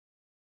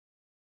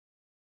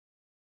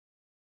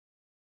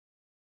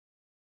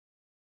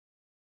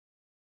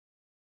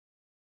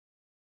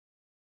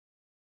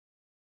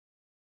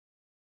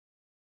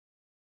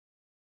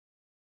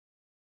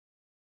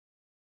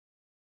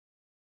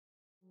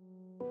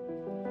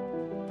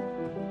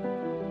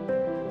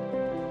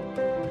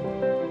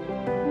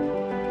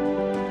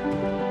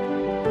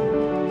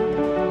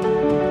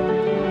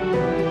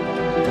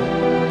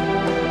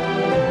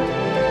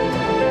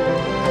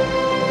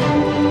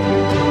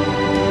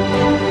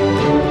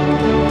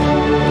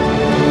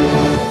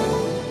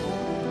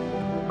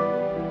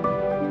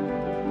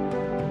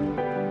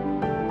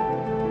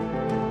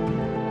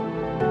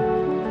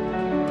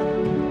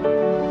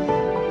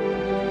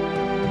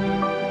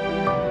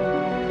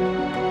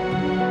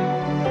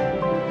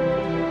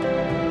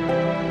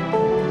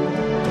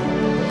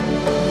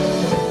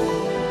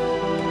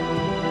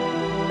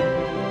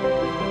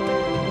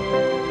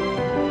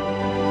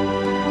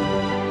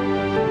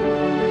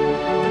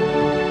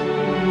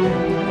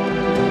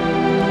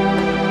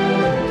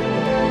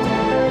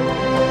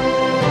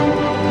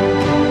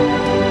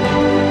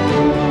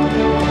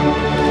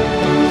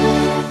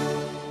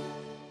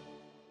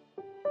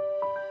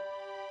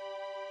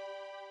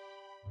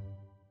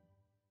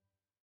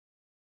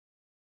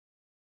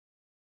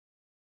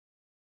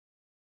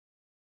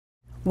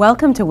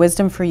Welcome to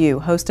Wisdom for You,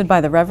 hosted by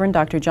the Reverend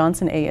Dr.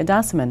 Johnson A.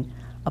 Adasiman,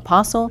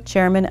 Apostle,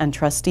 Chairman, and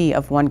Trustee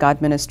of One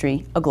God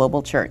Ministry, a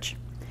global church.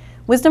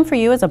 Wisdom for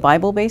You is a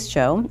Bible-based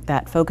show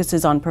that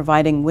focuses on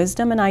providing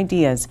wisdom and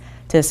ideas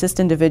to assist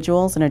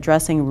individuals in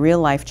addressing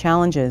real-life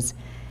challenges.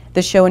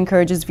 This show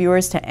encourages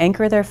viewers to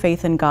anchor their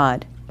faith in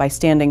God by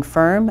standing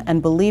firm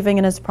and believing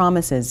in His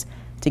promises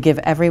to give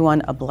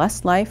everyone a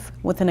blessed life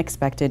with an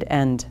expected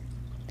end.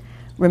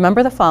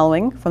 Remember the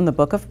following from the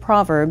book of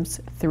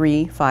Proverbs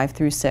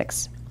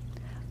 3:5-6.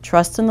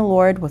 Trust in the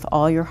Lord with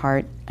all your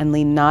heart and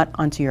lean not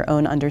unto your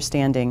own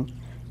understanding.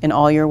 In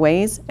all your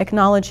ways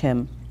acknowledge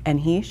Him,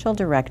 and He shall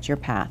direct your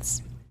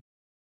paths.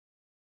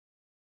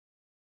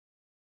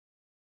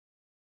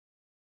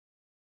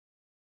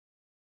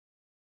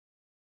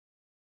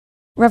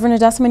 Reverend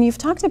Adasiman, you've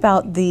talked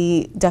about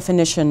the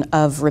definition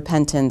of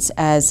repentance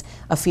as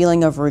a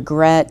feeling of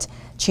regret,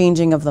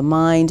 changing of the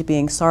mind,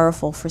 being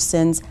sorrowful for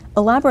sins.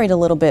 Elaborate a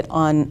little bit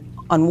on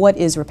what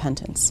is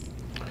repentance.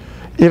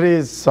 It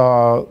is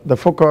the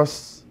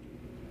focus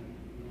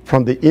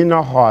from the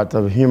inner heart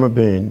of a human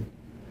being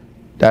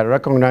that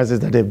recognizes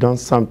that they've done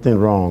something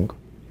wrong.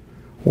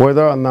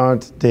 Whether or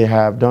not they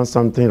have done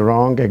something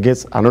wrong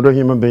against another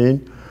human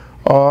being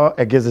or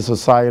against the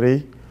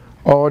society,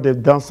 or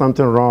they've done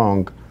something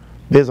wrong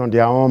based on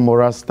their own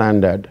moral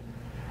standard,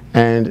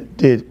 and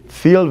they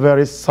feel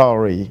very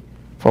sorry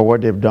for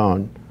what they've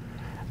done.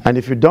 And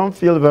if you don't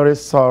feel very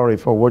sorry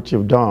for what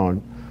you've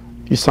done,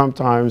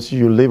 sometimes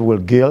you live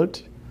with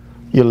guilt,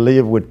 you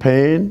live with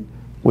pain,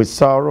 with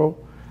sorrow,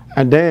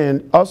 and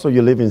then also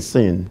you live in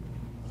sin.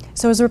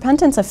 So is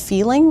repentance a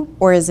feeling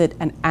or is it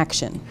an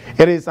action?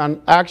 It is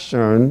an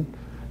action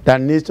that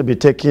needs to be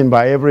taken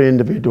by every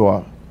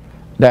individual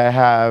that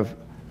have,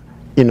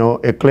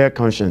 a clear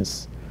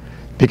conscience.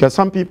 Because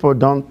some people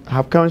don't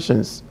have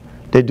conscience.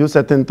 They do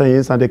certain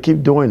things and they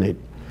keep doing it.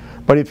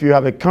 But if you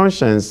have a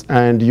conscience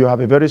and you have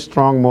a very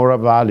strong moral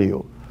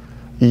value,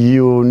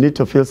 you need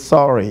to feel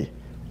sorry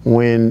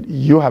when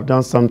you have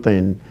done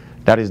something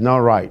that is not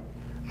right,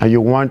 and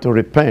you want to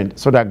repent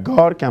so that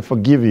God can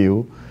forgive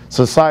you,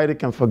 society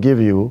can forgive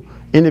you,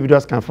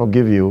 individuals can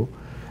forgive you,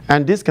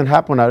 and this can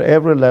happen at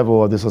every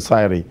level of the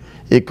society.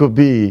 It could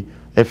be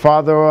a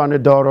father and a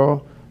daughter,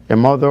 a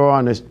mother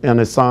and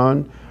a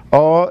son,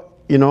 or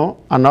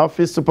an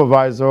office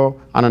supervisor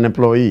and an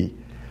employee.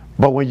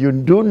 But when you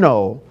do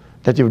know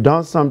that you've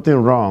done something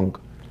wrong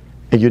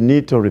and you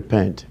need to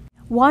repent.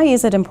 Why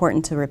is it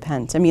important to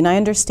repent? I mean, I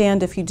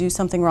understand if you do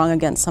something wrong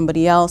against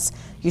somebody else,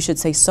 you should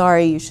say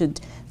sorry, you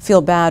should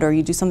feel bad, or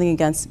you do something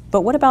against,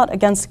 but what about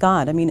against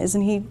God? I mean,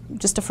 isn't He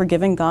just a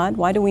forgiving God?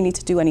 Why do we need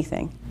to do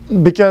anything?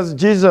 Because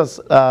Jesus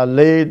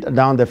laid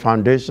down the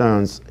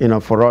foundations,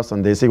 for us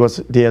on this. It was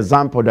the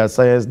example that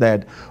says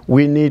that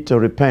we need to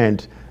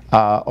repent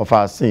of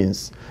our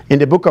sins. In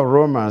the book of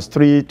Romans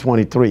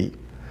 3:23,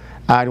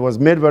 it was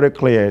made very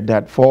clear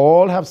that for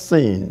all have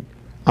sinned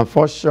and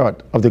fall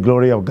short of the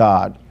glory of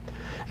God.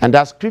 And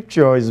that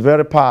scripture is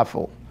very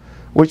powerful,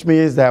 which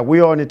means that we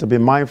all need to be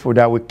mindful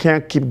that we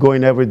can't keep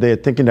going every day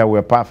thinking that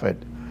we're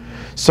perfect.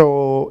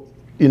 So,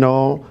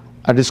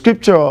 the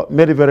scripture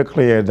made it very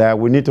clear that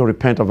we need to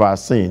repent of our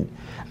sin.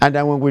 And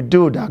then when we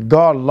do that,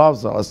 God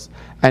loves us.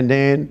 And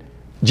then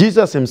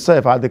Jesus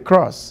Himself at the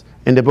cross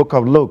in the book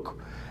of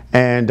Luke,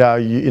 and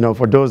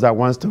for those that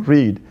wants to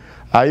read,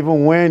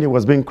 even when He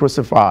was being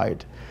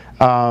crucified,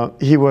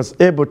 He was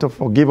able to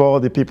forgive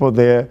all the people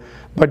there.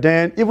 But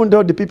then, even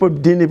though the people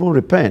didn't even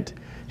repent,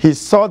 He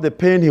saw the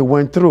pain He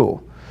went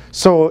through.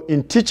 So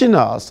in teaching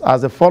us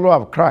as a follower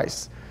of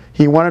Christ,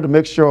 He wanted to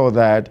make sure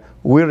that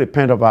we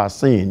repent of our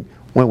sin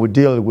when we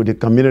deal with the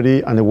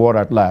community and the world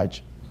at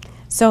large.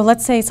 So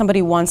let's say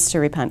somebody wants to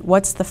repent.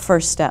 What's the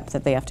first step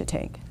that they have to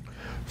take?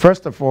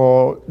 First of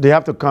all, they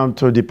have to come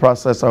to the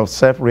process of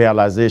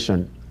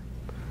self-realization.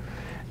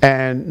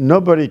 And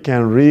nobody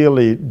can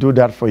really do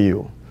that for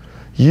you.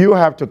 You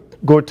have to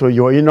go to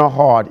your inner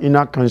heart,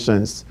 inner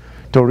conscience,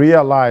 to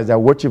realize that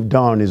what you've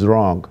done is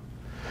wrong.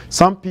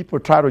 Some people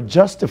try to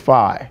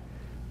justify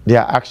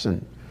their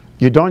action.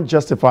 You don't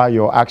justify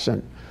your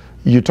action.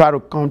 You try to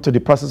come to the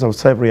process of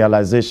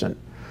self-realization.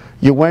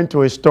 You went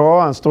to a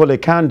store and stole a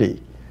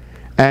candy.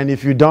 And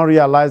if you don't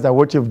realize that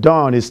what you've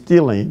done is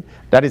stealing,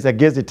 that is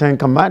against the 10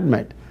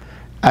 Commandments.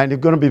 And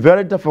it's going to be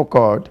very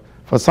difficult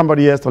for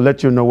somebody else to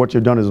let you know what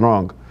you've done is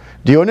wrong.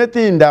 The only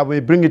thing that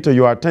will bring it to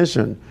your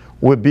attention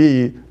will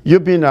be you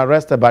being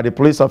arrested by the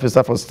police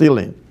officer for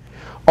stealing.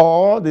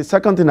 Or the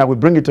second thing that will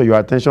bring it to your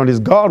attention is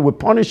God will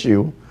punish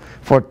you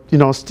for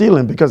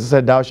stealing, because he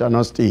said, thou shalt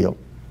not steal.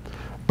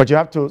 But you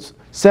have to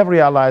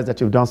self-realize that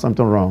you've done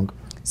something wrong.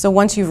 So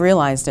once you've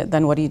realized it,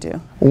 then what do you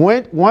do?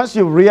 Once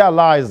you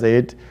realize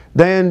it,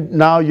 then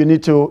now you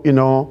need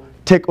to,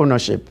 take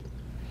ownership.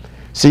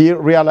 See,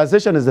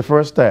 realization is the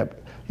first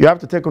step. You have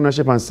to take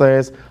ownership and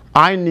says,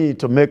 I need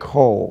to make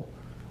whole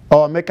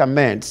or make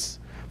amends.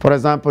 For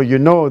example, you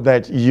know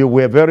that you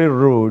were very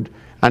rude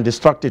and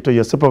destructive to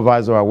your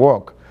supervisor at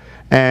work.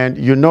 And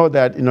you know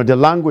that the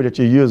language that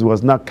you used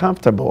was not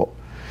comfortable.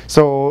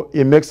 So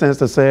it makes sense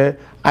to say,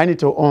 I need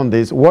to own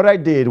this. What I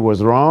did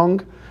was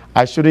wrong.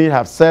 I shouldn't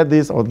have said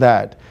this or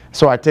that.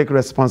 So I take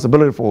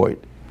responsibility for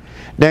it.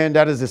 Then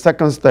that is the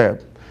second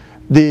step.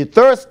 The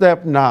third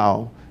step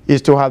now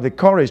is to have the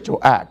courage to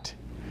act,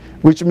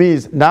 which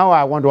means now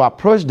I want to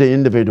approach the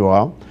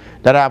individual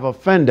that I have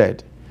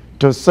offended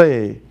to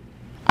say,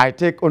 I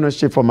take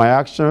ownership for my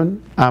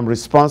action. I'm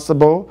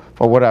responsible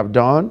for what I've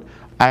done.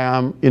 I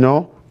am,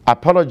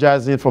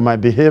 apologizing for my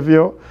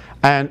behavior,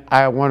 and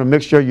I want to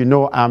make sure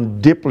I'm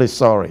deeply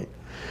sorry.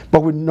 But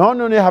we not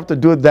only have to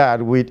do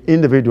that with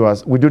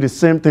individuals, we do the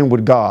same thing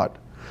with God.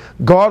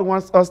 God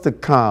wants us to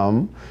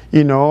come,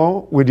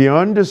 with the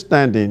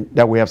understanding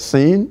that we have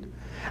sinned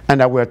and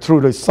that we are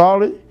truly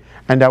sorry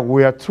and that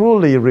we are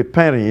truly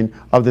repenting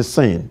of the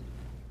sin.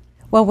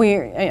 Well,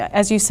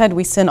 as you said,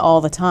 we sin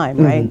all the time,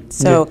 right? Mm-hmm.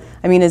 So, yeah.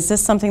 I mean, is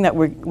this something that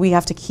we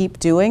have to keep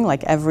doing,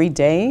 like every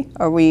day?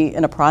 Are we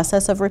in a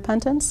process of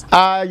repentance?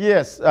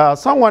 Yes.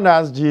 Someone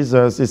asked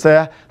Jesus, he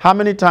said, how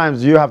many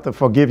times do you have to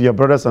forgive your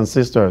brothers and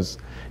sisters?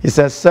 He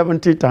says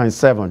 70 times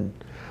 7.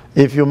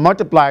 If you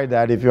multiply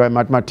that, if you're a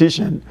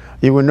mathematician,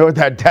 you will know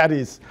that that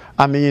is,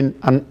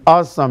 an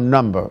awesome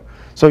number.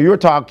 So you're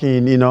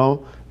talking,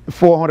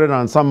 400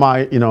 and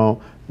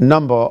some,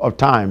 number of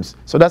times.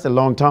 So that's a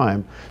long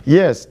time.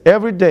 Yes,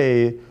 every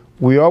day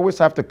we always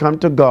have to come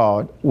to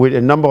God with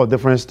a number of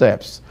different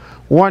steps.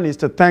 One is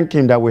to thank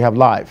him that we have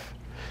life.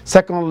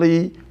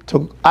 Secondly,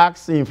 to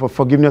ask him for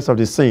forgiveness of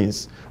the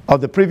sins of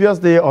the previous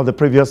day or the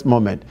previous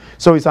moment.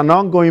 So it's an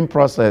ongoing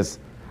process.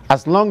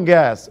 As long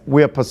as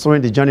we are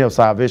pursuing the journey of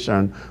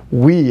salvation,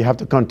 we have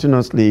to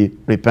continuously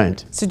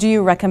repent. So do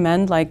you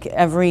recommend, like,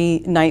 every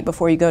night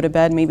before you go to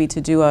bed, maybe to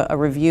do a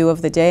review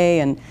of the day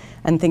and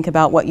think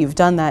about what you've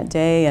done that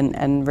day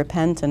and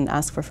repent and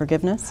ask for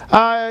forgiveness?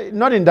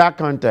 Not in that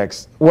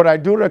context. What I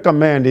do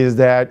recommend is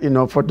that,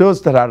 for those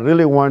that I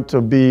really want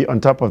to be on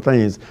top of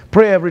things,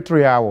 pray every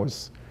 3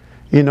 hours.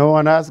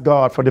 And ask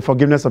God for the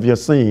forgiveness of your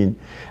sin.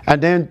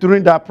 And then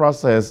during that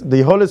process,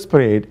 the Holy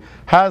Spirit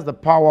has the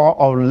power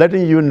of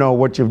letting you know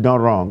what you've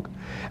done wrong.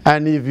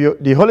 And if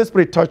the Holy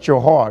Spirit touches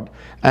your heart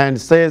and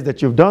says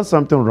that you've done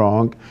something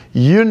wrong,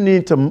 you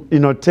need to,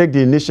 take the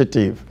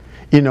initiative,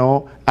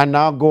 and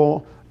now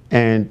go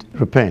and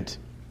repent.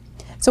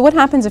 So what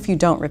happens if you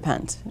don't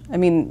repent? I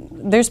mean,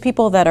 there's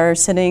people that are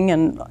sitting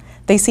and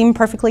they seem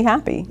perfectly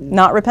happy,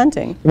 not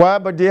repenting. Well,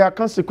 but there are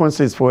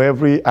consequences for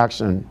every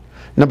action.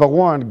 Number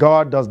one,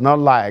 God does not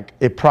like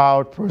a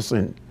proud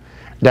person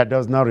that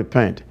does not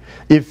repent.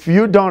 If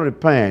you don't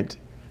repent,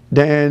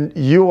 then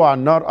you are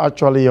not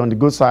actually on the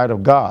good side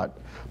of God,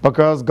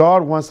 because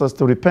God wants us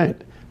to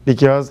repent,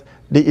 because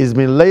it has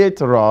been laid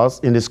to us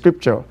in the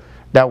scripture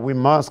that we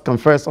must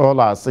confess all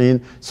our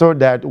sin, so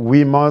that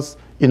we must,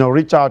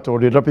 reach out to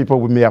the other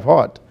people we may have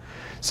hurt.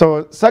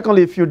 So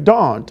secondly, if you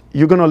don't,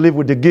 you're going to live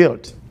with the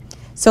guilt.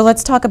 So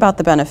let's talk about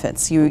the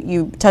benefits.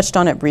 You touched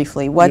on it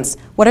briefly. What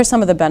are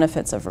some of the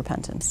benefits of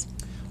repentance?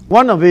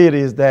 One of it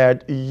is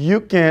that you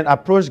can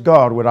approach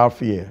God without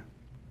fear.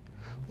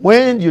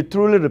 When you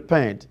truly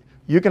repent,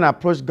 you can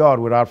approach God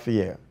without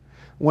fear.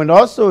 When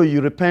also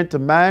you repent to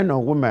man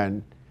or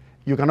woman,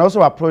 you can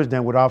also approach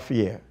them without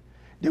fear.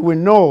 They will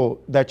know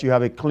that you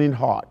have a clean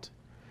heart.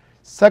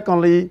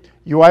 Secondly,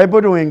 you are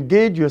able to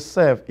engage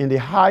yourself in the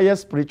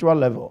highest spiritual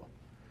level,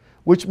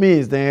 which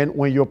means then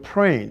when you're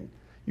praying,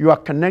 you are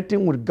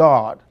connecting with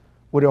God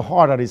with a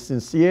heart that is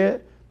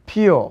sincere,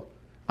 pure,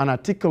 and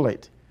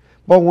articulate.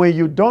 But when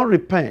you don't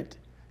repent,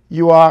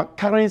 you are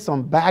carrying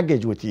some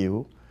baggage with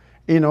you,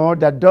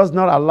 that does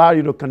not allow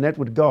you to connect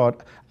with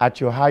God at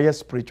your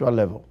highest spiritual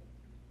level.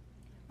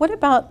 What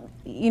about,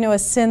 a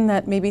sin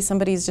that maybe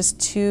somebody's just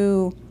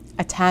too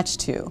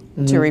attached to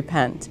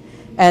repent?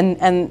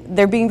 And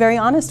they're being very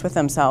honest with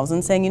themselves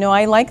and saying,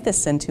 I like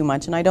this sin too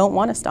much and I don't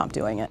want to stop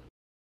doing it.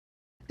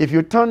 If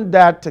you turn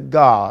that to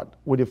God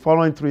with the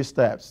following 3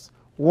 steps.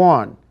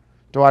 1,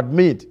 to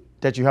admit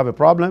that you have a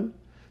problem.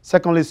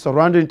 Secondly,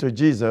 surrendering to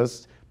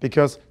Jesus,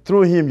 because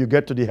through him you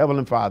get to the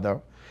Heavenly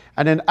Father.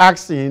 And then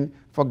asking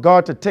for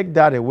God to take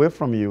that away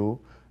from you,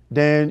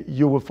 then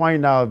you will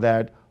find out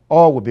that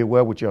all will be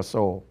well with your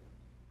soul.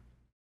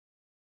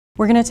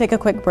 We're going to take a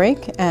quick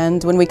break,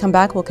 and when we come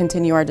back, we'll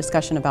continue our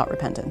discussion about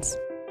repentance.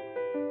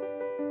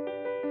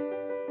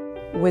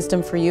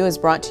 Wisdom for You is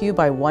brought to you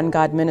by One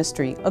God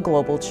Ministry, a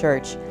global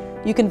church.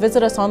 You can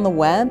visit us on the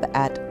web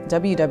at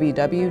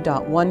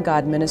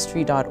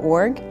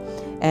www.onegodministry.org,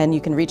 and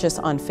you can reach us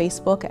on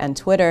Facebook and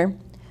Twitter.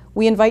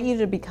 We invite you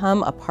to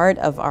become a part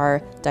of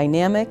our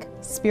dynamic,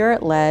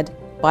 spirit-led,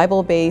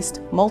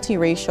 Bible-based,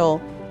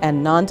 multiracial,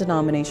 and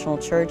non-denominational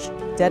church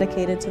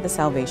dedicated to the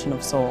salvation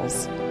of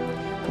souls.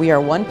 We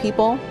are one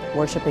people,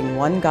 worshiping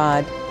one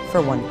God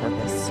for one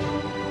purpose.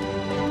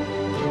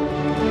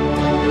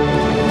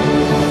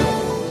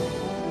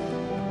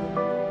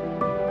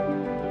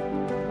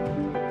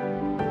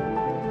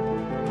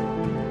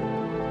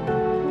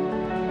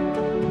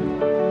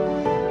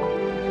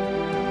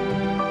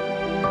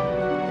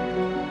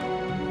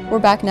 We're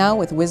back now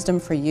with Wisdom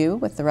for You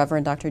with the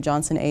Reverend Dr.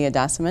 Johnson A.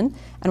 Adassiman,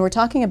 and we're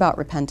talking about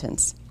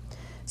repentance.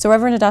 So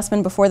Reverend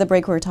Adassiman, before the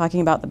break we were talking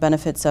about the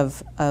benefits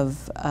of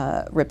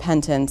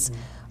repentance.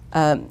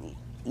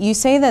 You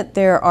say that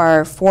there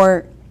are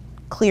 4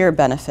 clear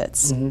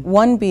benefits,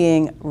 one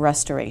being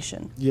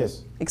restoration.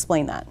 Yes.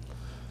 Explain that.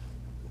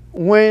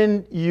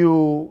 When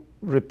you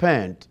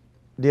repent,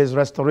 there's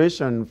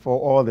restoration for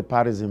all the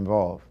parties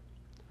involved.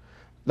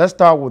 Let's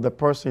start with the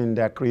person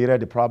that created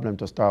the problem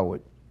to start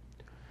with.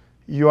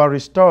 You are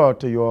restored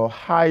to your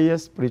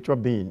highest spiritual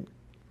being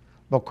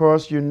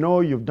because you know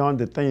you've done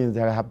the things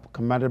that are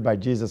commanded by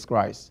Jesus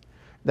Christ.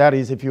 That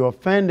is, if you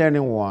offend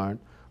anyone,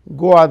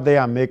 go out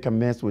there and make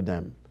amends with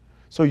them.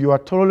 So you are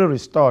totally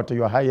restored to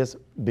your highest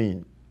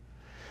being.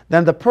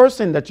 Then the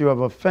person that you have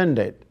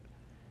offended,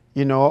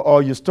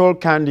 or you stole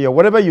candy or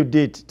whatever you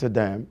did to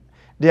them,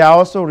 they are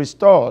also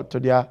restored to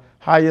their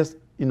highest,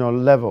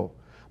 level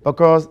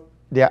because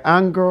their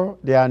anger,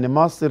 their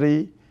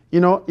animosity,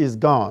 is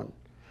gone.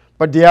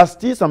 But there are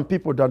still some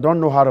people that don't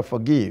know how to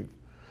forgive.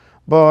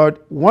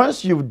 But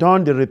once you've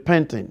done the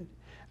repenting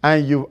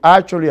and you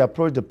actually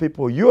approach the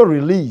people, you're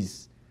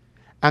released.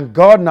 And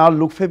God now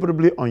looks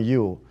favorably on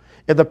you.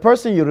 If the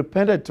person you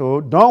repented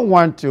to don't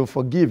want to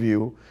forgive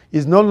you,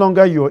 it's no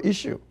longer your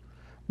issue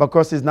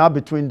because it's now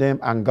between them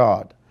and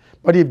God.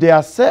 But if they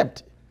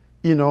accept,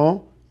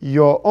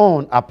 your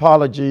own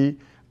apology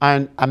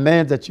and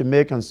amends that you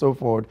make and so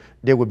forth,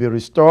 they will be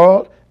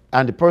restored,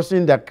 and the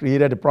person that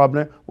created the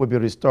problem will be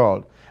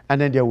restored. And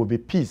then there will be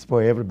peace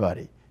for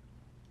everybody.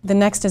 The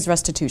next is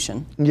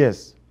restitution.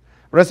 Yes.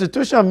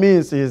 Restitution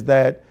means is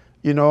that,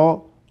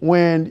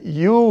 when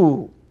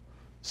you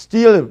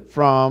steal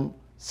from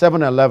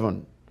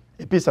 7-Eleven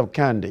a piece of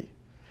candy,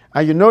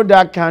 and you know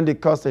that candy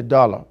costs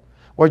 $1,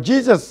 what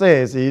Jesus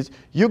says is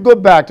you go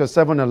back to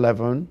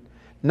 7-Eleven,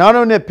 not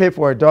only pay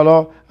for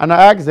 $1, and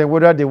I ask them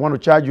whether they want to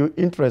charge you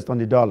interest on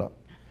the $1.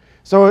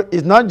 So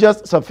it's not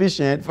just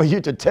sufficient for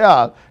you to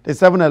tell the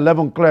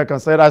 7-Eleven clerk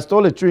and say, I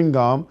stole a chewing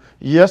gum.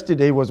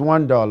 Yesterday it was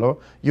 $1.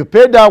 You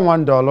paid that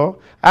 $1.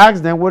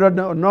 Ask them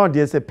whether or not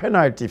there's a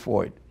penalty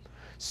for it.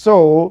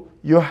 So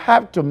you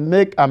have to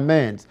make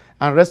amends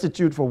and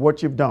restitute for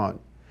what you've done.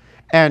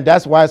 And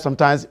that's why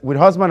sometimes with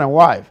husband and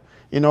wife,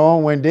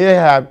 when they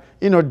have,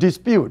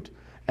 dispute,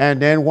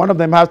 and then one of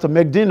them has to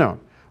make dinner,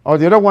 or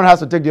the other one has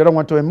to take the other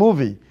one to a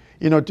movie,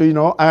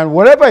 and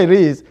whatever it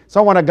is,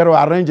 someone has got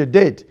to arrange a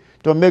date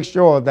to make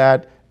sure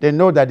that they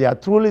know that they are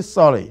truly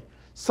sorry.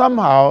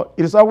 Somehow,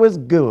 it is always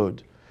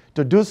good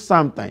to do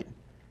something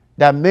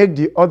that makes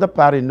the other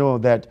party know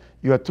that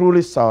you are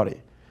truly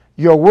sorry.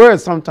 Your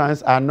words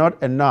sometimes are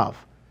not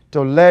enough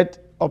to let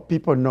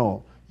people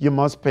know you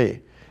must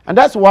pay. And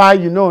that's why,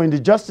 in the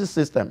justice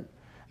system,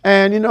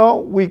 and,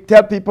 we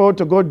tell people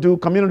to go do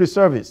community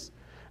service,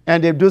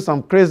 and they do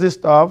some crazy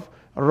stuff,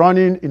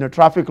 running in a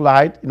traffic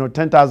light,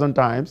 10,000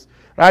 times,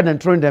 rather than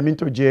throwing them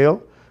into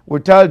jail. We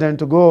tell them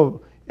to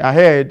go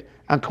ahead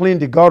and clean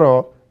the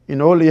gutter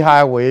in Ole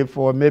Highway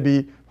for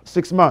maybe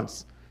 6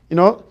 months,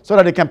 so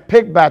that they can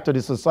pick back to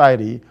the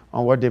society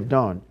on what they've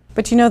done.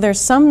 But there's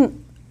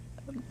some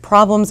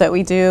problems that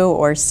we do,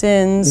 or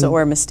sins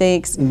or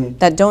mistakes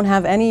that don't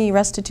have any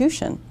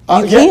restitution.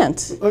 You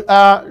can't.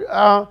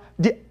 I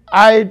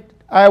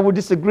would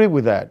disagree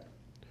with that.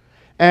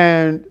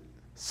 And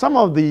some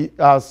of the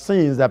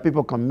sins that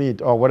people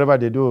commit or whatever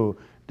they do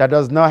that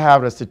does not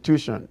have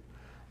restitution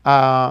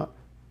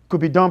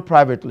could be done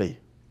privately,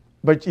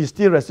 but it's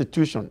still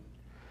restitution.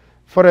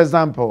 For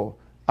example,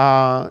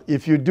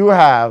 if you do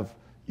have,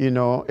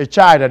 a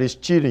child that is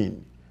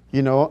cheating,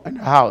 in the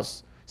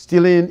house,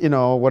 stealing,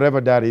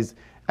 whatever that is,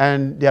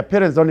 and their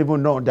parents don't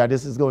even know that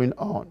this is going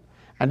on,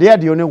 and they are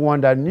the only one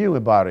that knew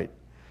about it.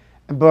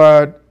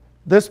 But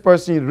this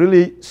person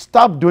really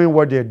stopped doing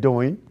what they're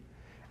doing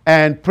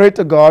and prayed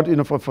to God,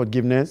 for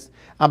forgiveness.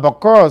 And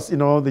because,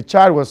 the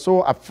child was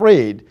so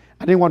afraid,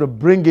 I didn't want to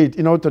bring it,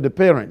 to the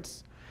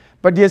parents.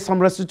 But there's some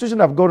restitution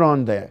that have gone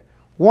on there.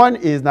 One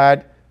is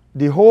that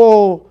the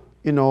whole,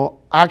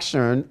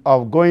 action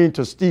of going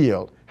to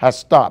steal has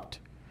stopped.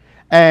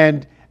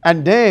 And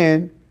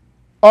then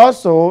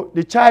also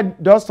the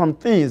child does some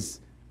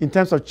things in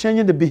terms of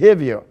changing the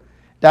behavior.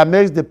 that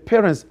makes the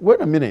parents,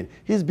 wait a minute,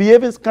 his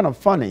behavior is kind of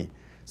funny.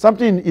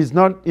 Something is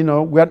not,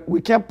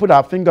 we can't put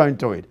our finger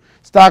into it.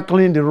 Start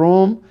cleaning the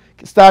room,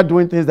 start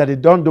doing things that they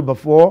don't do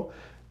before,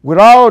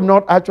 without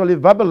not actually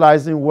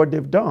verbalizing what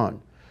they've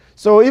done.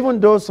 So even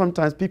though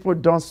sometimes people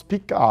don't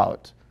speak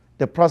out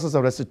the process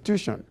of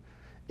restitution,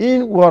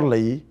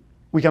 inwardly,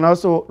 we can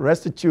also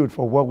restitute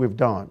for what we've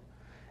done.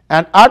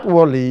 And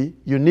outwardly,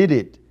 you need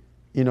it,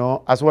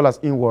 as well as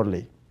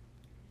inwardly.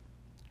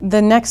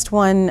 The next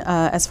one,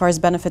 as far as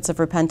benefits of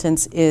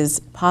repentance, is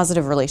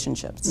positive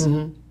relationships.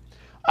 Mm-hmm.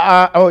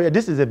 Yeah,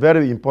 this is a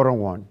very important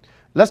one.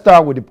 Let's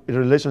start with the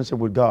relationship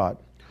with God.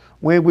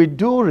 When we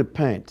do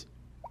repent,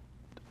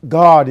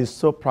 God is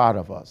so proud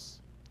of us.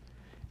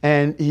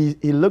 And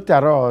he looked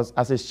at us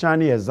as a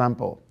shining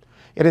example.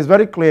 It is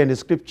very clear in the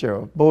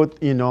scripture,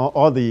 both,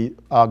 all the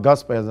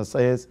gospels that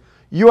says,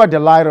 you are the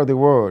light of the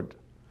world.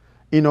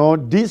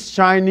 This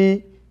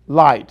shiny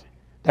light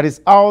that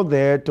is out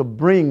there to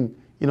bring,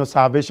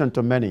 salvation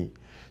to many.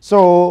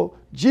 So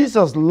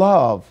Jesus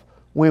loved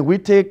when we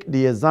take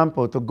the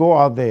example to go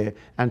out there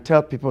and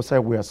tell people, say,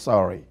 we are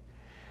sorry.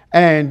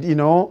 And,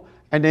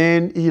 and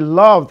then he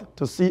loved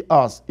to see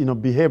us,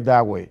 behave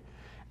that way.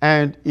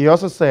 And he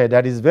also said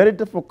that it's very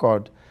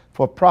difficult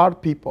for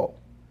proud people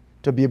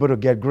to be able to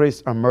get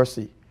grace and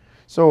mercy.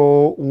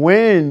 So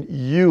when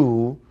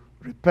you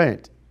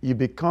repent, you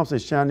become a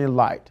shining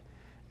light.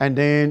 And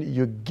then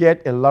you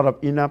get a lot of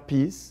inner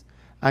peace,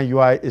 and you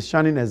are a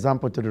shining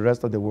example to the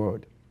rest of the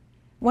world.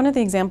 One of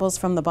the examples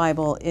from the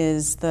Bible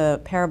is the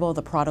parable of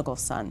the prodigal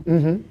son.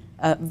 Mm-hmm.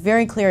 A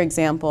very clear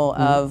example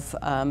of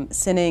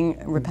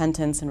sinning,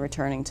 repentance, and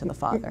returning to the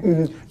Father.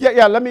 Mm-hmm.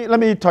 Yeah. Let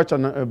me touch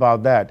on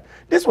about that.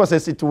 This was a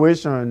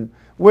situation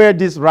where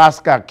this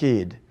rascal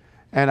kid,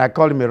 and I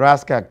call him a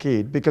rascal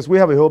kid because we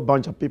have a whole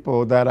bunch of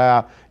people that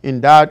are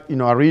in that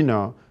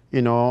arena,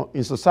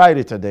 in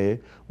society today,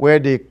 where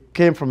they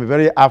came from a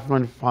very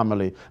affluent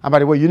family. And by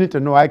the way, you need to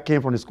know I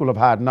came from the school of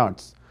hard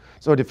knocks.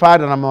 So the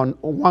fact that I'm on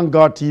One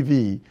God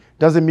TV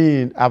doesn't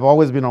mean I've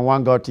always been on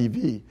One God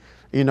TV.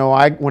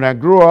 When I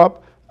grew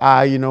up,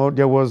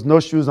 there was no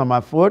shoes on my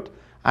foot.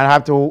 I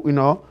have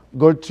to,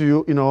 go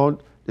to,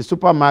 the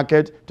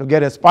supermarket to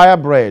get Aspire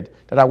bread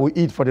that I will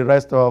eat for the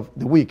rest of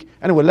the week.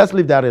 Anyway, let's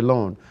leave that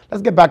alone.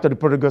 Let's get back to the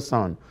prodigal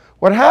son.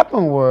 What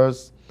happened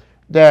was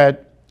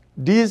that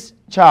this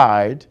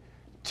child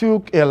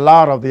took a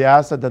lot of the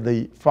assets of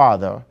the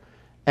father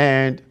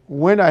and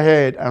went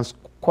ahead and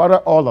squandered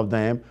all of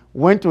them,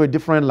 went to a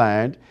different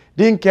land,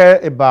 didn't care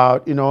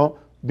about,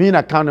 being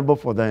accountable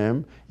for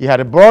them. He had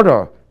a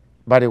brother,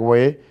 by the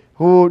way,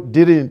 who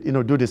didn't,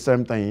 do the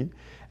same thing.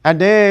 And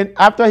then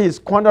after he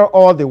squandered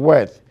all the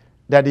wealth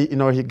that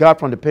he got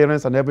from the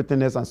parents and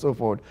everything else and so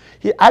forth,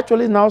 he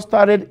actually now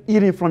started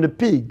eating from the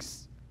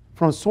pigs,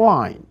 from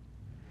swine.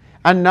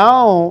 And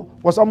now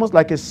was almost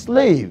like a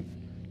slave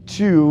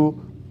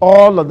to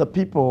all of the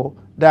people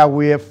that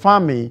were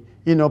farming,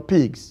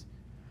 pigs.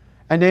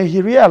 And then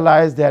he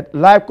realized that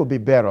life could be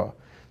better.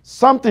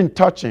 Something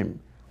touched him.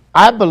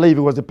 I believe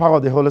it was the power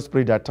of the Holy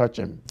Spirit that touched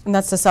him. And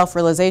that's the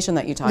self-realization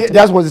that you talked about.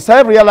 That was the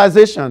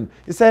self-realization.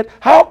 He said,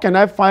 how can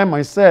I find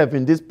myself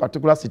in this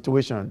particular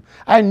situation?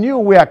 I knew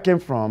where I came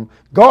from.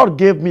 God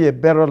gave me a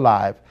better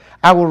life.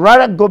 I would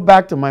rather go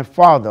back to my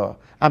father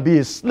and be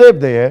a slave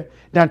there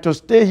than to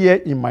stay here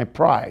in my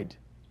pride.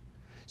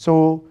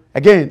 So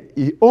again,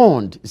 he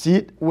owned.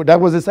 See,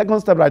 that was the second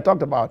step that I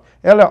talked about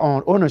earlier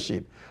on,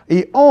 ownership.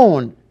 He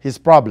owned his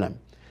problem.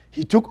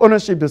 He took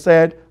ownership and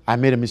said, I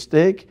made a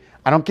mistake.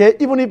 I don't care.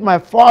 Even if my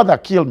father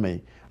killed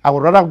me, I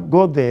would rather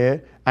go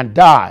there and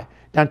die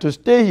than to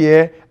stay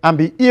here and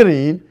be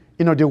eating,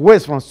 the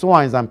waste from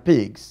swines and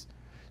pigs.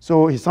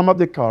 So he summoned up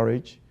the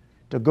courage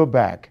to go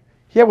back.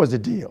 Here was the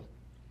deal.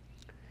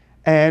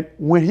 And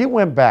when he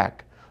went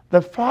back,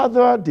 the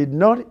father did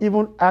not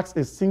even ask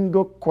a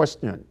single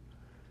question.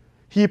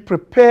 He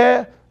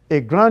prepared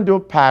a grand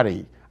old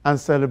party and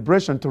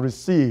celebration to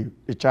receive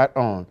the child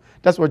on.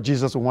 That's what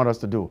Jesus would want us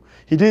to do.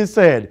 He didn't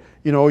say,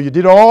 you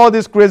did all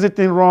this crazy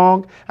thing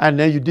wrong, and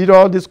then you did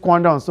all this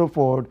squander and so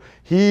forth.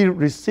 He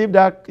received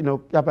that,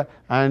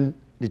 and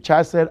the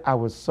child said, I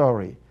was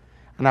sorry,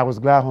 and I was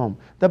glad home.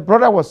 The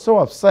brother was so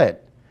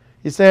upset.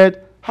 He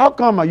said, how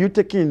come are you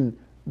taking,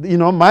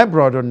 my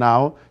brother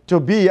now to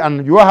be,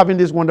 and you are having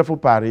this wonderful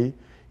party?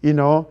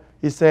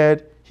 He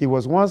said, he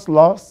was once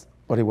lost,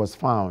 but he was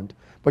found.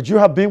 But you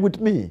have been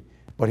with me,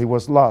 but he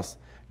was lost.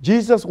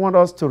 Jesus wants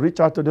us to reach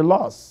out to the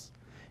lost.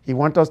 He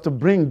wants us to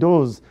bring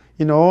those,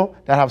 that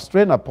have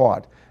strayed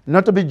apart,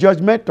 not to be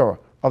judgmental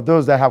of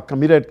those that have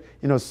committed,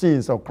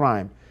 sins or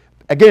crime.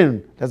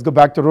 Again, let's go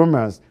back to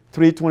Romans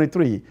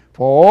 3:23.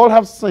 For all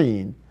have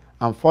sinned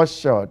and fall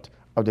short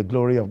of the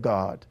glory of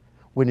God.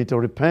 We need to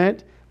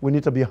repent, we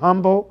need to be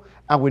humble,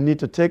 and we need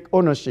to take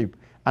ownership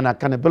and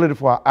accountability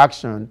for our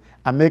action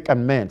and make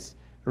amends,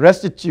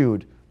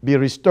 restitute, be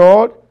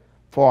restored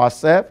for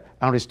ourselves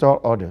and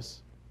restore others.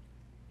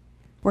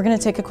 We're going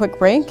to take a quick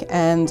break,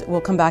 and we'll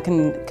come back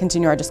and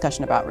continue our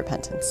discussion about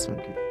repentance.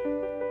 Thank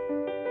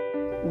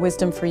you.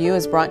 Wisdom for You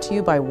is brought to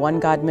you by One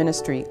God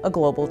Ministry, a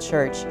global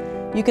church.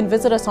 You can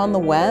visit us on the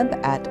web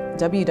at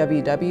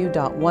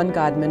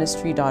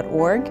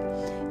www.onegodministry.org,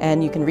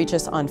 and you can reach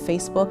us on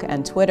Facebook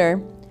and Twitter.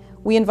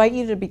 We invite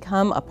you to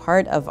become a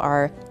part of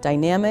our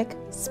dynamic,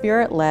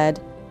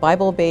 spirit-led,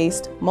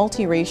 Bible-based,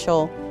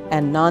 multiracial,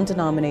 and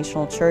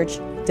non-denominational church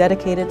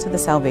dedicated to the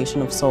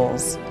salvation of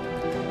souls.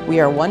 We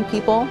are one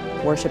people,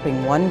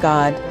 worshiping one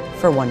God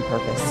for one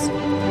purpose.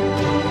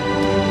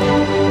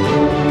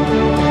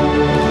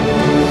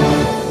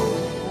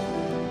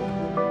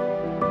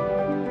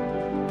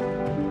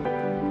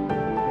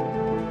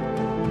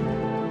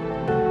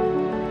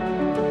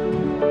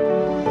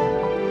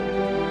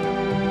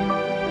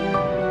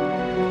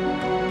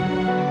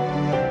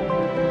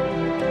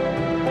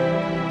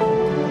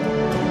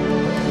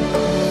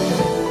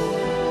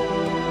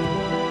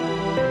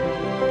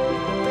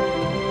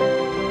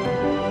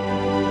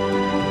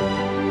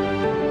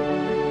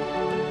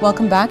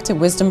 Welcome back to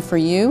Wisdom for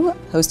You,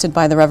 hosted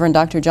by the Reverend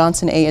Dr.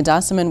 Johnson A.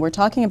 Adasiman. We're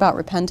talking about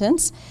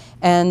repentance.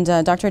 And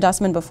Dr.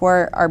 Adasiman,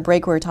 before our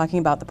break, we were talking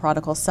about the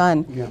prodigal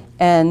son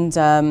and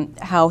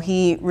how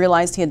he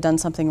realized he had done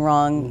something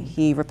wrong.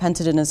 He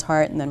repented in his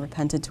heart and then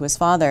repented to his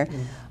father.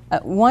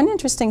 One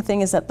interesting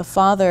thing is that the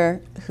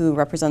father, who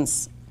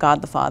represents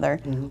God the Father,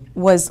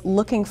 was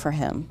looking for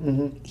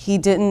him.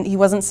 He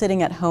wasn't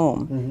sitting at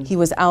home. He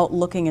was out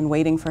looking and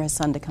waiting for his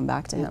son to come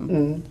back to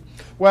him.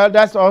 Well,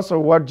 that's also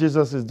what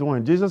Jesus is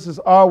doing. Jesus is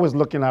always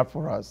looking out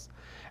for us,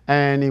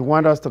 and he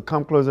wants us to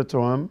come closer to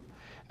him.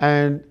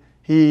 And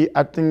he,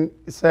 I think,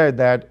 said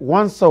that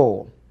one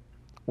soul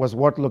was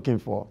worth looking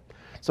for.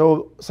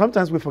 So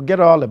sometimes we forget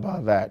all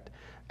about that,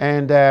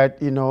 and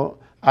that, you know,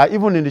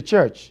 even in the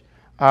church,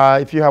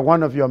 if you have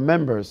one of your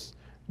members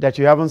that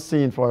you haven't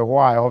seen for a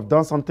while or have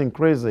done something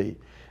crazy,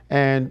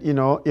 and, you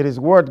know, it is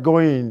worth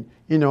going,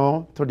 you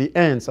know, to the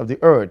ends of the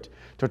earth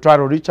to try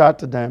to reach out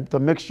to them, to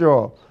make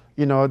sure,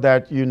 you know,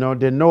 that, you know,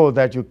 they know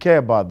that you care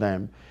about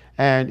them.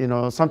 And, you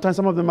know, sometimes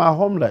some of them are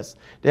homeless.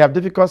 They have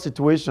difficult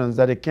situations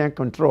that they can't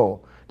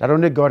control, that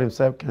only God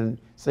himself can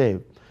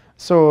save.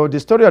 So the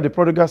story of the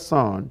prodigal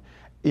son,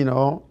 you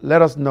know,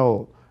 let us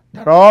know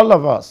that all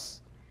of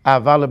us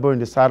are valuable in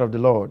the sight of the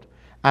Lord.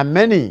 And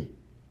many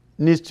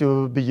needs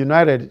to be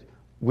united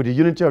with the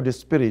unity of the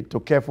Spirit to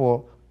care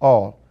for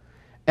all,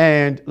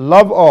 and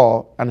love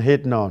all and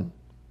hate none.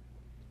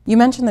 You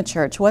mentioned the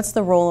church. What's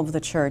the role of the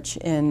church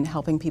in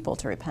helping people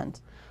to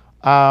repent?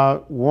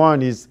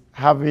 One is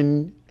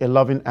having a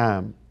loving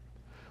arm.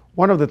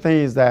 One of the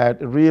things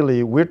that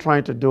really we're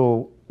trying to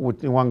do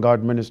with One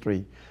God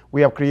Ministry,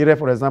 we have created,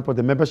 for example,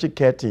 the membership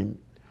care team,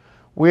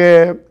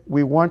 where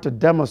we want to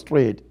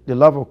demonstrate the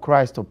love of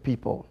Christ to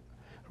people,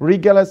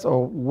 regardless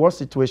of what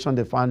situation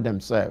they find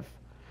themselves.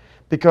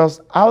 Because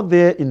out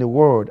there in the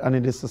world and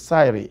in the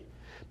society,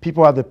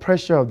 people have the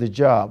pressure of the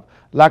job,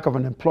 lack of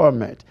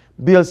employment,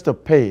 bills to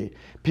pay,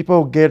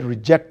 people get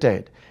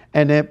rejected,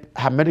 and they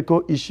have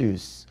medical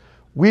issues.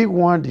 We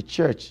want the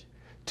church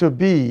to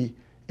be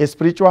a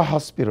spiritual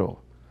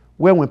hospital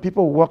where when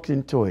people walk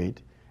into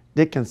it,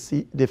 they can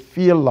see, they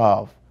feel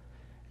love,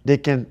 they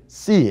can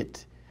see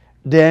it,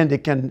 then they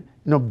can,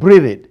 you know,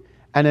 breathe it,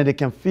 and then they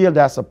can feel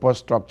that support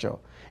structure.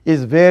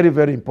 It's very,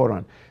 very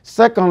important.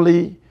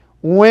 Secondly,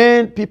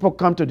 when people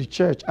come to the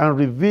church and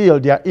reveal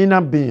their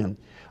inner being,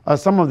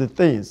 some of the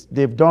things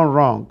they've done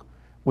wrong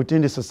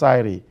within the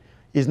society,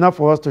 it's not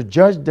for us to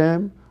judge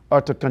them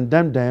or to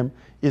condemn them.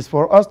 It's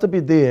for us to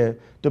be there,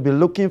 to be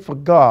looking for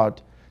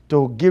God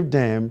to give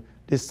them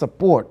the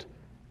support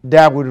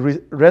that will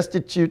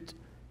restitute,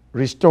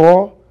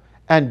 restore,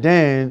 and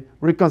then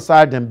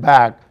reconcile them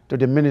back to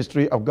the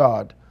ministry of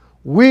God.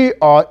 We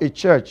are a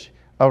church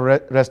of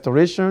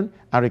restoration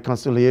and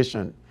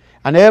reconciliation.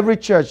 And every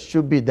church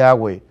should be that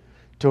way,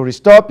 to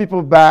restore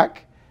people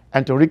back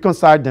and to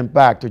reconcile them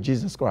back to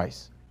Jesus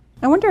Christ.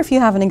 I wonder if you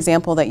have an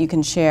example that you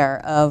can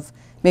share of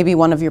maybe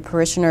one of your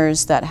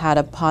parishioners that had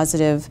a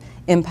positive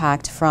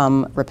impact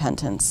from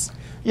repentance.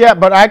 Yeah,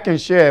 but I can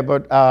share,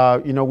 but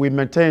you know, we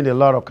maintained a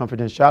lot of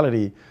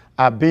confidentiality.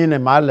 Being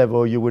at my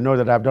level, you will know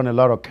that I've done a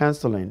lot of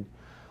counseling.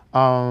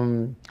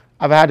 I've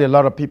had a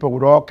lot of people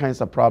with all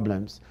kinds of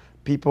problems.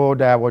 People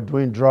that were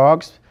doing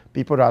drugs,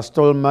 people that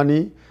stole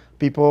money,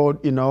 people,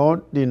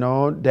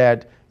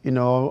 that,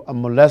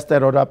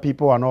 molested other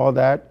people and all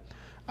that.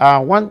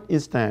 One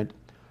instant,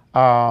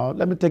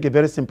 let me take a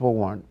very simple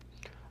one.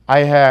 I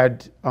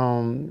had,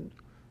 a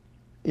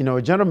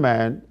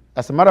gentleman,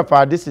 as a matter of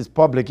fact, this is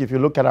public. If you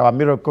look at our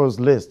miracles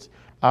list,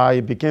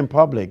 it became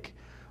public.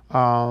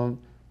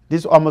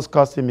 This almost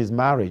cost him his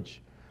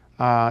marriage.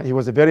 He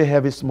was a very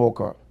heavy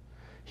smoker.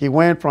 He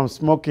went from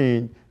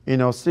smoking,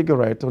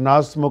 cigarette to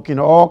now smoking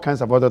all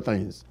kinds of other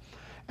things.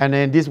 And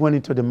then this went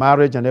into the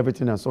marriage and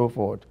everything and so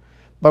forth.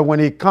 But when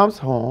he comes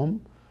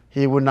home,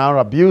 he would now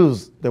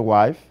abuse the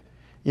wife,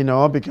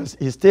 because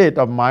his state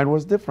of mind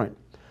was different.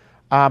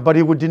 But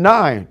he would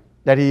deny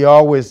that he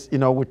always,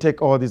 would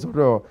take all these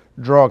other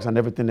drugs and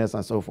everything else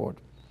and so forth.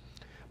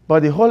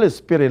 But the Holy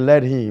Spirit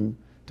led him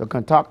to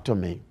come talk to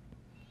me.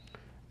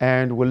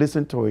 And we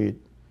listened to it.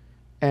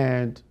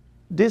 And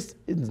this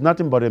is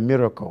nothing but a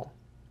miracle.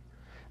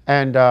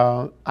 And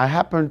I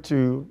happened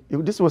to,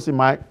 this was in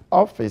my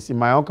office, in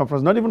my own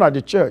conference, not even at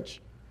the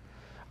church.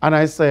 And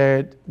I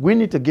said, we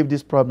need to give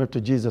this problem to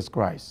Jesus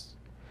Christ.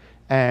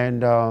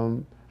 And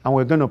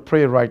we're going to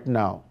pray right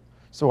now.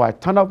 So I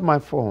turned up my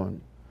phone.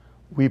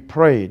 We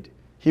prayed.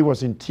 He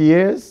was in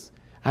tears,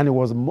 and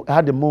he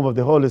had the move of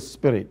the Holy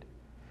Spirit.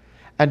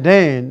 And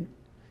then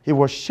he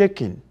was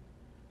shaking.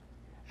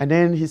 And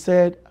then he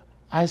said,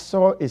 I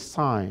saw a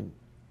sign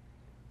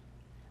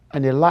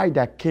and a light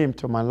that came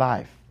to my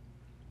life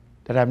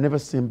that I've never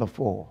seen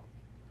before.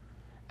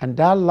 And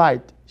that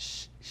light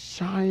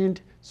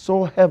shined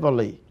so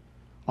heavily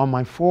on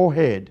my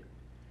forehead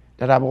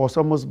that I was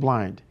almost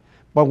blind.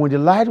 But when the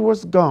light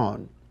was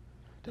gone,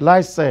 the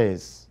light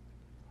says,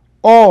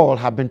 all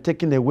have been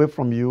taken away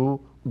from you,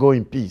 go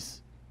in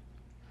peace.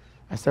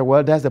 I said,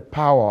 well, that's the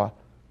power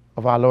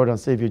of our Lord and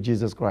Savior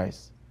Jesus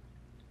Christ.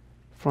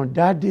 From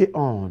that day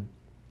on,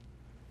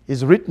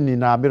 it's written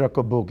in our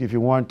miracle book, if you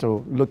want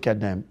to look at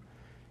them.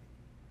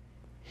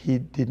 He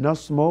did not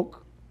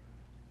smoke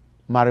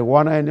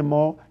marijuana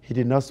anymore. He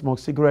did not smoke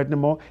cigarette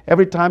anymore.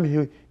 Every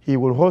time he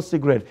would hold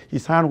cigarette,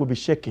 his hand would be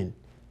shaking.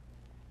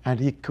 And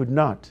he could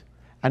not.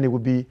 And it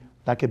would be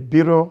like a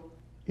bitter,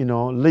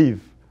 leaf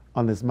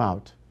on his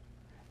mouth.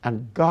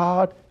 And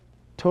God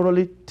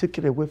totally took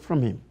it away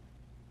from him.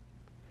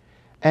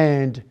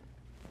 And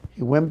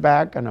he went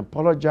back and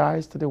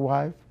apologized to the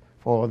wife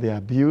for the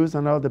abuse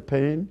and all the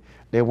pain.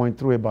 They went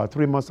through about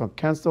 3 months of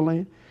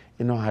counseling,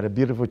 had a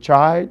beautiful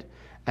child.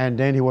 And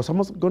then he was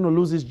almost going to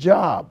lose his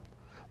job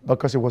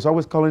because he was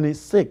always calling it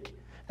sick,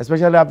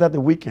 especially after the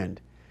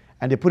weekend.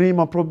 And they put him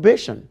on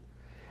probation.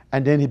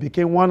 And then he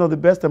became one of the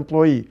best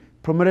employees,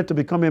 promoted to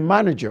become a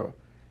manager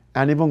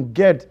and even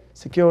get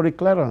security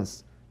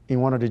clearance in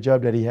one of the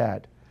jobs that he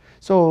had.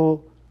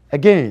 So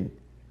again,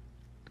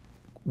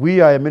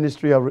 we are a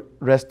ministry of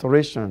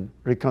restoration,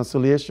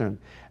 reconciliation,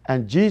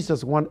 and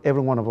Jesus wants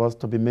every one of us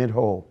to be made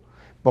whole.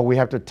 But we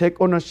have to take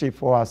ownership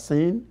for our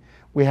sin.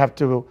 We have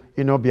to,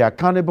 be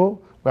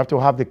accountable. We have to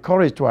have the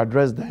courage to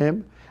address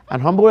them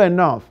and humble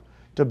enough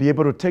to be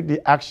able to take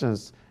the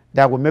actions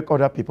that will make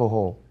other people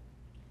whole.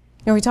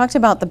 We talked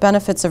about the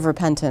benefits of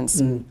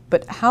repentance,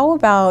 but how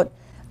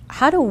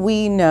do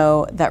we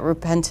know that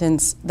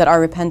our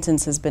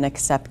repentance has been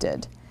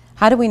accepted?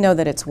 How do we know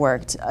that it's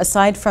worked,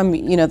 aside from,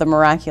 the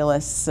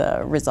miraculous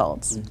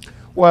results?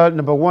 Well,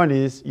 number one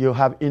is you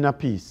have inner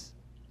peace.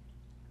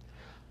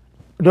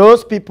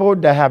 Those people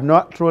that have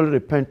not truly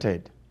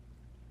repented,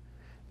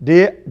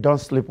 they don't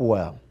sleep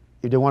well.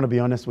 If they want to be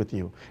honest with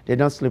you, they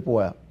don't sleep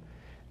well.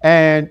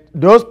 And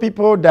those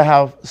people that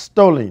have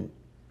stolen,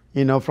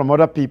 from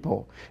other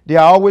people, they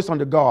are always on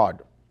the guard.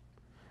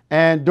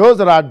 And those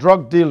that are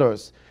drug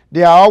dealers,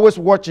 they are always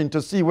watching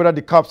to see whether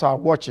the cops are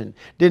watching.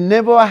 They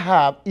never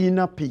have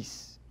inner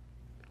peace.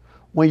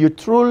 When you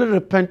truly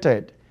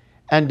repented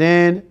and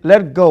then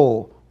let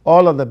go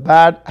all of the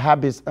bad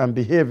habits and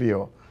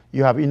behavior,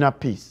 you have inner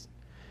peace.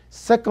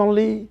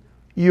 Secondly,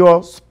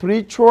 your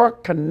spiritual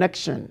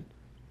connection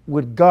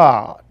with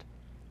God,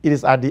 it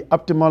is at the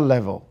optimal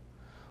level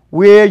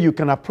where you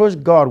can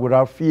approach God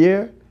without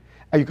fear,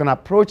 and you can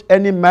approach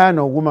any man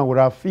or woman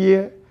without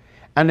fear,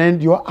 and then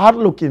your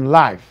outlook in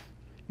life,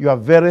 you are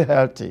very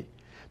healthy.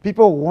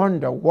 People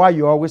wonder why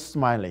you're always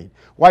smiling,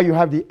 why you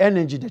have the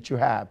energy that you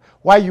have,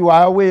 why you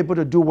are always able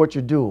to do what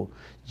you do,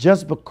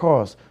 just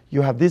because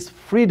you have this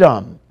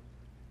freedom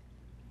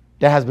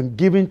that has been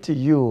given to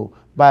you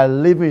by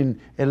living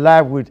a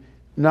life with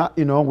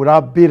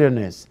without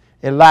bitterness,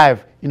 a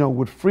life,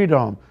 with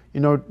freedom,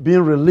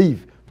 being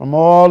relieved from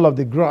all of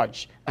the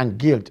grudge and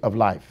guilt of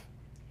life.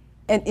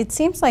 And it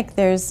seems like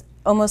there's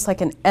almost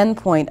like an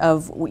endpoint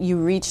of you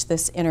reach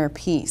this inner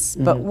peace.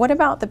 But what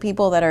about the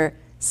people that are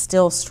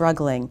still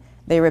struggling?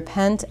 They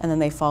repent and then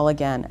they fall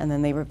again, and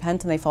then they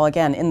repent and they fall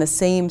again in the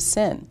same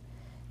sin.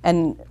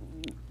 And,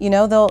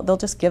 they'll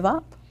just give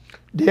up.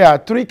 There are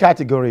 3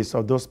 categories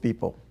of those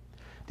people.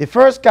 The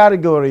first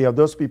category of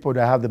those people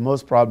that have the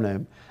most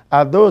problem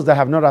are those that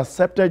have not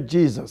accepted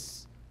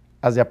Jesus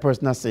as their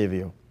personal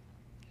Savior.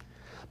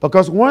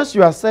 Because once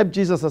you accept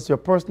Jesus as your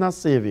personal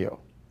Savior,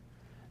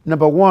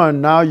 number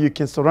one, now you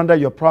can surrender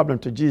your problem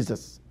to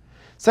Jesus.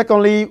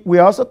 Secondly, we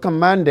are also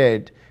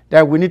commanded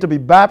that we need to be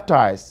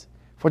baptized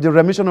for the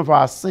remission of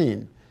our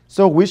sin,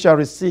 so we shall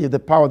receive the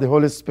power of the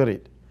Holy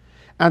Spirit.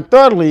 And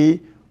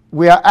thirdly,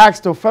 we are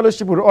asked to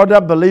fellowship with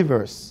other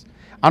believers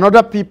and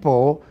other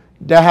people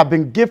that have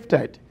been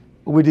gifted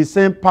with the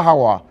same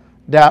power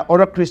that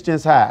other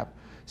Christians have,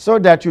 so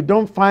that you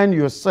don't find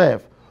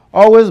yourself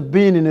always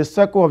being in a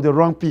circle of the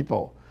wrong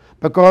people.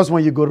 Because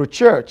when you go to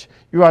church,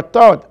 you are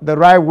taught the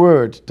right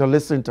word to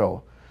listen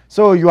to.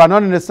 So you are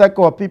not in a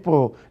circle of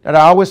people that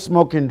are always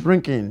smoking,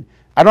 drinking.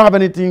 I don't have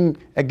anything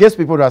against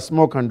people that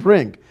smoke and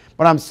drink,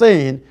 but I'm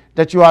saying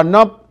that you are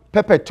not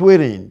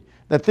perpetuating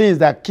the things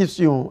that keeps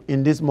you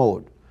in this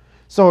mode.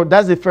 So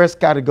that's the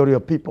first category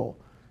of people.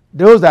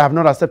 Those that have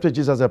not accepted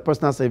Jesus as their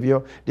personal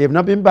Savior, they have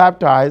not been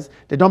baptized,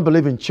 they don't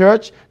believe in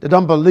church, they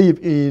don't believe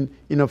in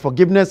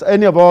forgiveness,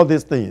 any of all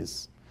these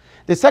things.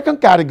 The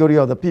second category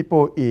of the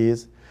people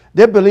is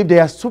They believe they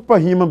are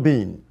superhuman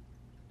beings,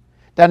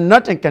 that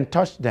nothing can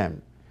touch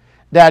them,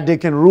 that they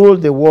can rule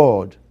the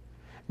world.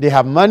 They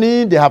have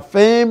money, they have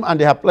fame, and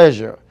they have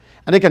pleasure.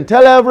 And they can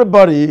tell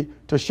everybody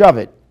to shove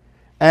it.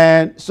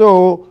 And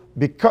so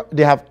because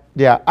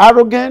they are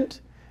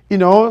arrogant,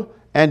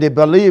 and they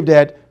believe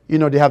that,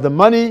 they have the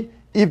money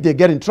if they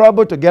get in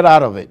trouble to get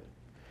out of it.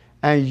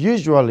 And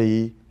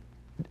usually,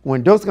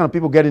 when those kind of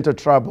people get into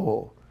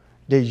trouble,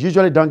 they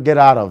usually don't get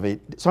out of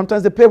it.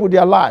 Sometimes they pay with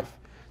their life.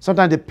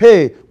 Sometimes they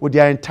pay with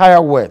their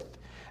entire wealth.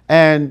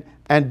 And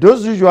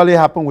those usually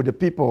happen with the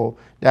people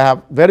that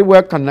are very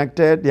well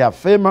connected, they are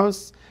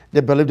famous,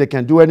 they believe they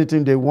can do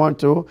anything they want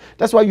to.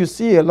 That's why you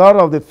see a lot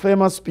of the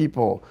famous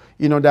people,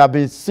 that have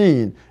been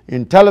seen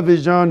in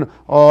television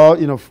or,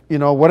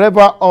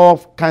 whatever all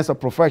kinds of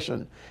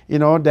profession,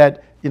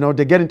 that,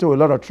 they get into a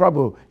lot of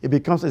trouble. It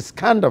becomes a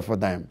scandal for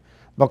them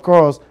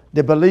because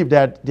they believe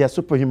that they are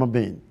superhuman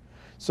beings.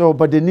 So,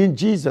 but they need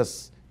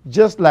Jesus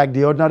just like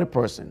the ordinary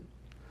person.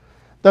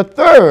 The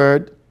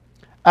third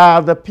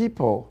are the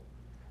people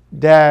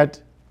that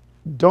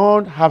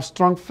don't have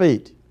strong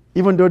faith,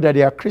 even though that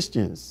they are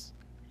Christians.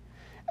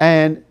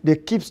 And they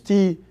keep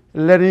still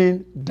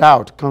letting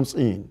doubt comes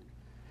in.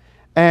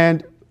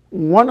 And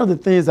one of the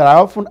things that I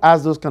often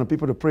ask those kind of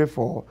people to pray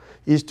for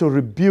is to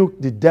rebuke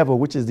the devil,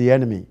 which is the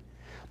enemy.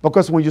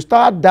 Because when you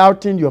start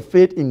doubting your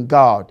faith in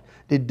God,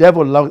 the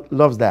devil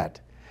loves that.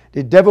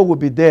 The devil will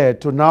be there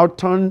to now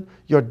turn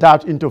your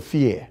doubt into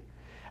fear,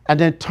 and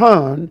then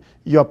turn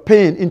your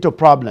pain into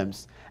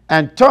problems,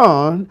 and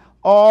turn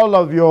all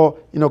of your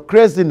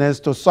craziness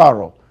to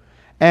sorrow.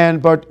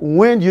 But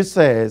when you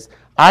says,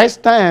 I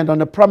stand on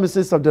the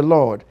promises of the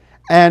Lord,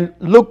 and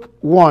Luke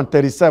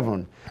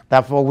 1:37,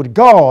 that for with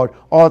God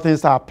all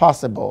things are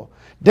possible,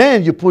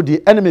 then you put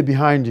the enemy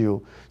behind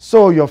you,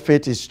 so your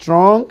faith is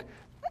strong.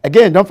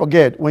 Again, don't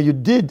forget, when you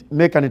did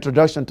make an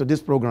introduction to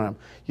this program,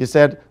 you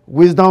said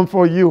Wisdom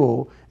for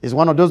You is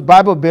one of those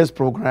Bible-based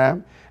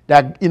programs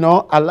that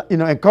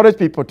encourage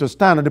people to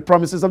stand on the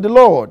promises of the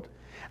Lord,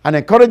 and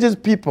encourages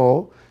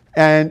people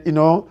and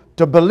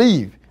to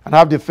believe and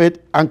have the faith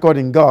anchored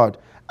in God.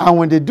 And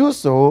when they do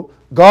so,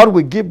 God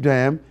will give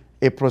them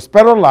a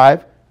prosperous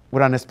life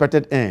with an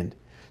expected end.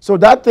 So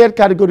that third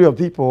category of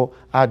people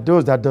are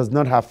those that does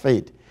not have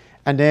faith,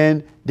 and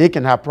then they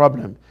can have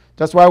problems.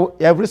 That's why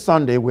every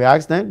Sunday we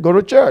ask them, go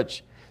to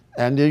church,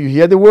 and then you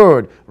hear the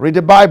word, read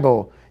the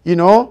Bible,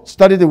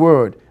 study the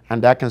word,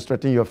 and that can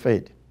strengthen your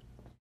faith.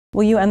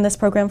 Will you end this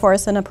program for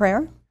us in a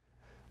prayer?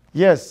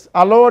 Yes.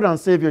 Our Lord and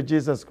Savior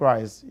Jesus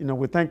Christ,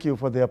 we thank you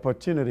for the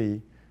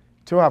opportunity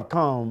to have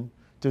come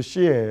to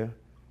share,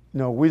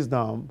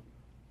 wisdom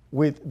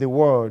with the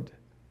world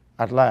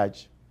at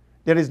large.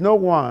 There is no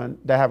one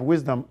that have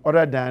wisdom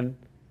other than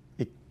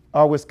it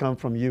always comes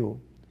from you.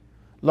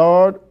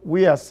 Lord,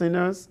 we are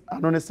sinners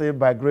and only saved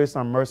by grace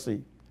and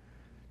mercy.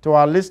 To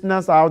our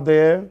listeners out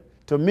there,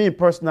 to me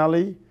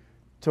personally,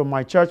 to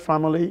my church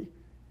family,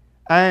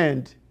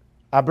 and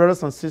our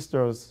brothers and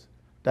sisters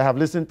that have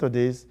listened to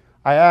this,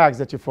 I ask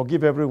that you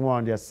forgive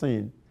everyone their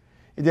sin.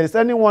 If there is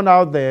anyone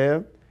out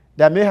there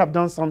that may have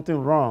done something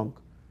wrong,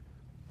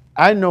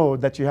 I know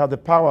that you have the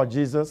power,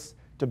 Jesus,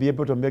 to be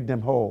able to make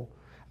them whole.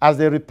 As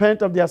they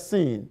repent of their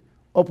sin,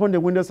 open the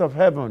windows of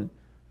heaven,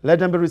 let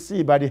them be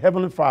received by the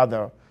Heavenly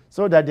Father,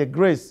 so that the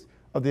grace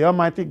of the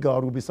Almighty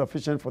God will be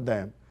sufficient for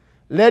them.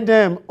 Let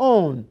them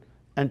own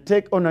and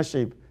take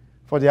ownership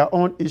for their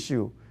own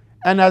issue.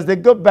 And as they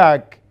go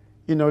back,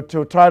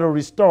 to try to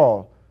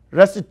restore,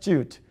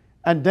 restitute,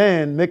 and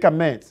then make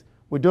amends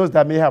with those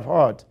that may have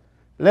hurt,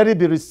 let it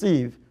be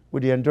received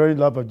with the enduring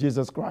love of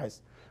Jesus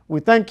Christ.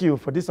 We thank you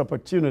for this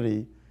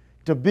opportunity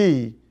to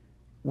be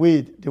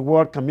with the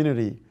world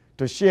community,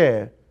 to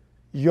share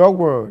your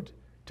word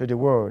to the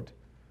world.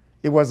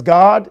 It was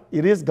God,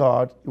 it is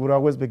God, it will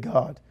always be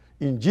God.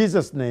 In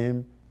Jesus'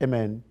 name,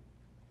 amen.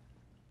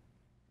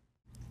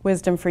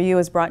 Wisdom for You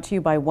is brought to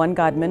you by One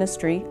God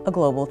Ministry, a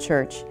global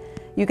church.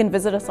 You can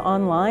visit us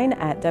online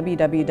at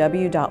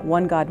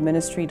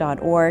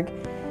www.onegodministry.org,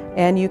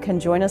 and you can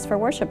join us for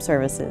worship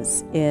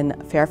services in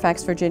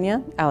Fairfax,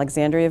 Virginia,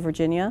 Alexandria,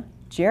 Virginia,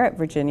 Jarrett,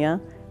 Virginia,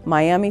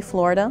 Miami,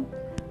 Florida,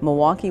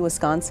 Milwaukee,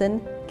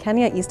 Wisconsin,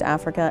 Kenya, East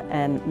Africa,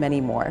 and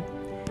many more.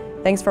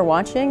 Thanks for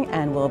watching,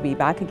 and we'll be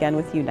back again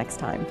with you next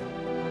time.